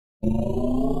Hello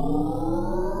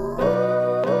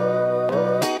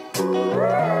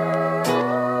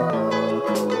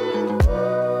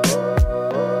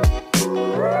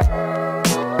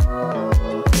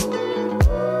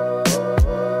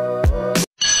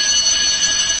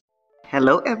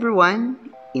everyone!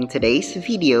 In today's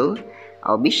video,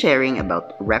 I'll be sharing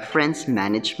about reference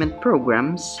management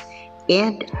programs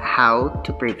and how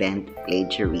to prevent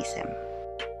plagiarism.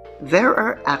 There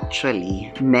are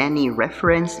actually many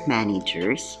reference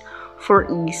managers for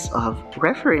ease of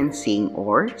referencing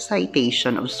or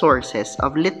citation of sources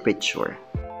of literature.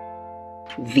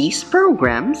 These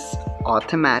programs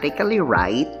automatically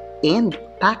write and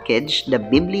package the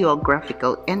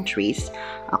bibliographical entries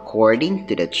according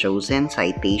to the chosen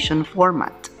citation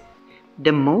format.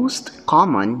 The most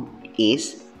common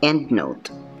is EndNote.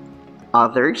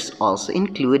 Others also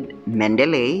include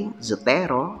Mendeley,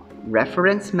 Zotero,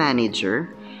 Reference Manager,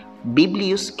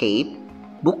 Biblioscape,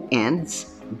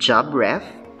 Bookends, JobRef,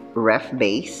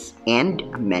 RefBase, and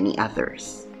many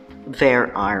others.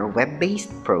 There are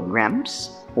web-based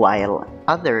programs, while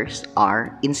others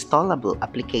are installable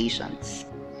applications.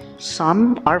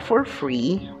 Some are for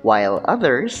free, while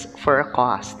others for a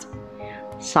cost.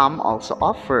 Some also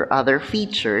offer other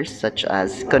features such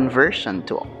as conversion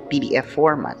to PDF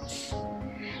formats.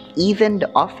 Even the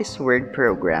Office Word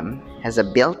program has a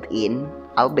built-in,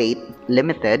 albeit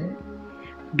limited,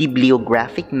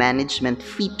 bibliographic management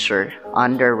feature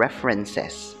under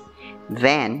References.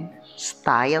 Then,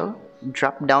 Style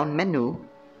drop-down menu.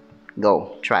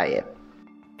 Go, try it.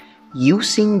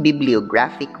 Using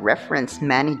bibliographic reference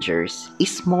managers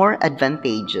is more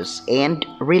advantageous and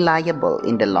reliable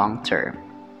in the long term.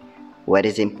 What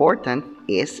is important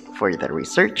is for the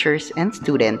researchers and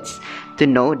students to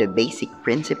know the basic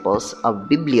principles of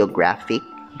bibliographic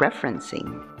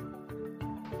referencing.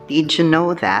 Did you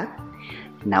know that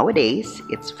nowadays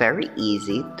it's very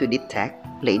easy to detect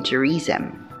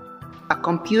plagiarism? A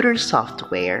computer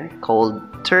software called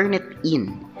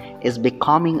Turnitin is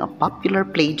becoming a popular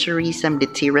plagiarism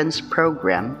deterrence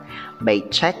program by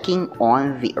checking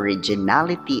on the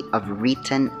originality of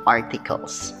written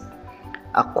articles.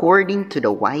 According to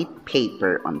the white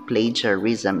paper on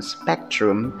plagiarism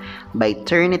spectrum by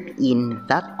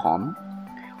Turnitin.com,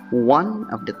 one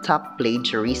of the top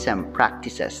plagiarism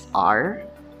practices are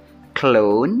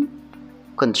clone,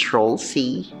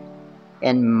 Control-C,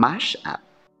 and mashup.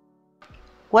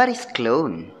 What is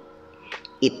clone?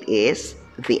 It is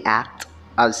the act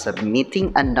of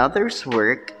submitting another's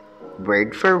work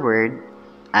word for word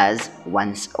as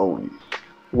one's own,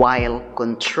 while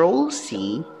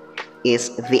Control-C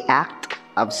is the act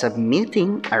of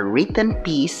submitting a written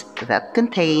piece that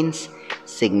contains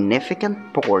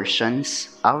significant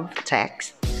portions of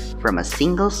text from a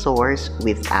single source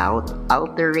without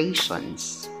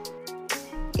alterations.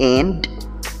 And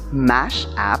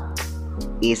mashup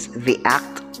is the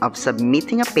act of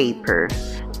submitting a paper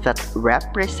that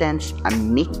represents a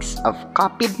mix of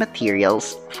copied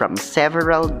materials from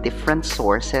several different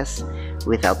sources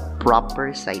without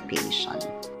proper citation.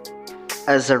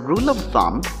 As a rule of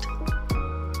thumb,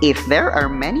 if there are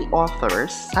many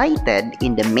authors cited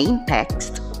in the main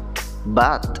text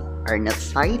but are not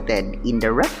cited in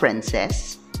the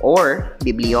references or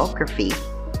bibliography,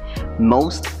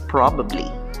 most probably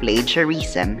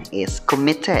plagiarism is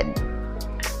committed.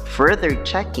 Further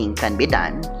checking can be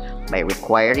done by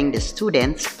requiring the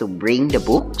students to bring the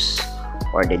books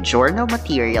or the journal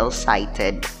material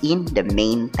cited in the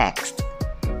main text.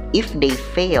 If they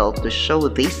fail to show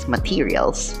these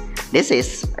materials, this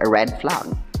is a red flag.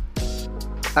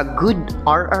 A good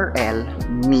RRL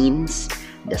means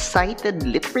the cited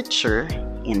literature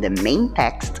in the main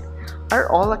text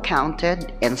are all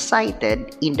accounted and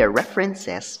cited in the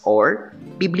references or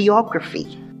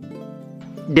bibliography.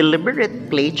 Deliberate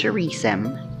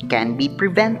plagiarism can be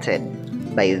prevented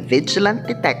by vigilant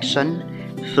detection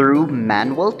through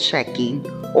manual checking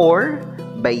or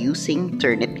by using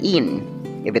Turnitin.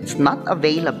 If it's not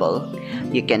available,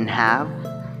 you can have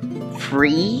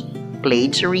free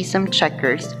plagiarism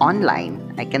checkers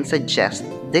online. I can suggest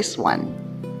this one.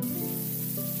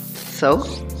 So,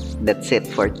 that's it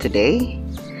for today.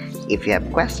 If you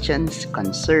have questions,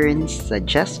 concerns,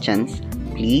 suggestions,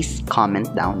 please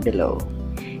comment down below.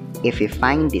 If you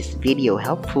find this video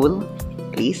helpful,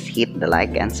 please hit the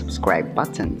like and subscribe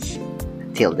buttons.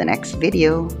 Till the next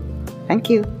video, thank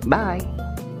you, bye!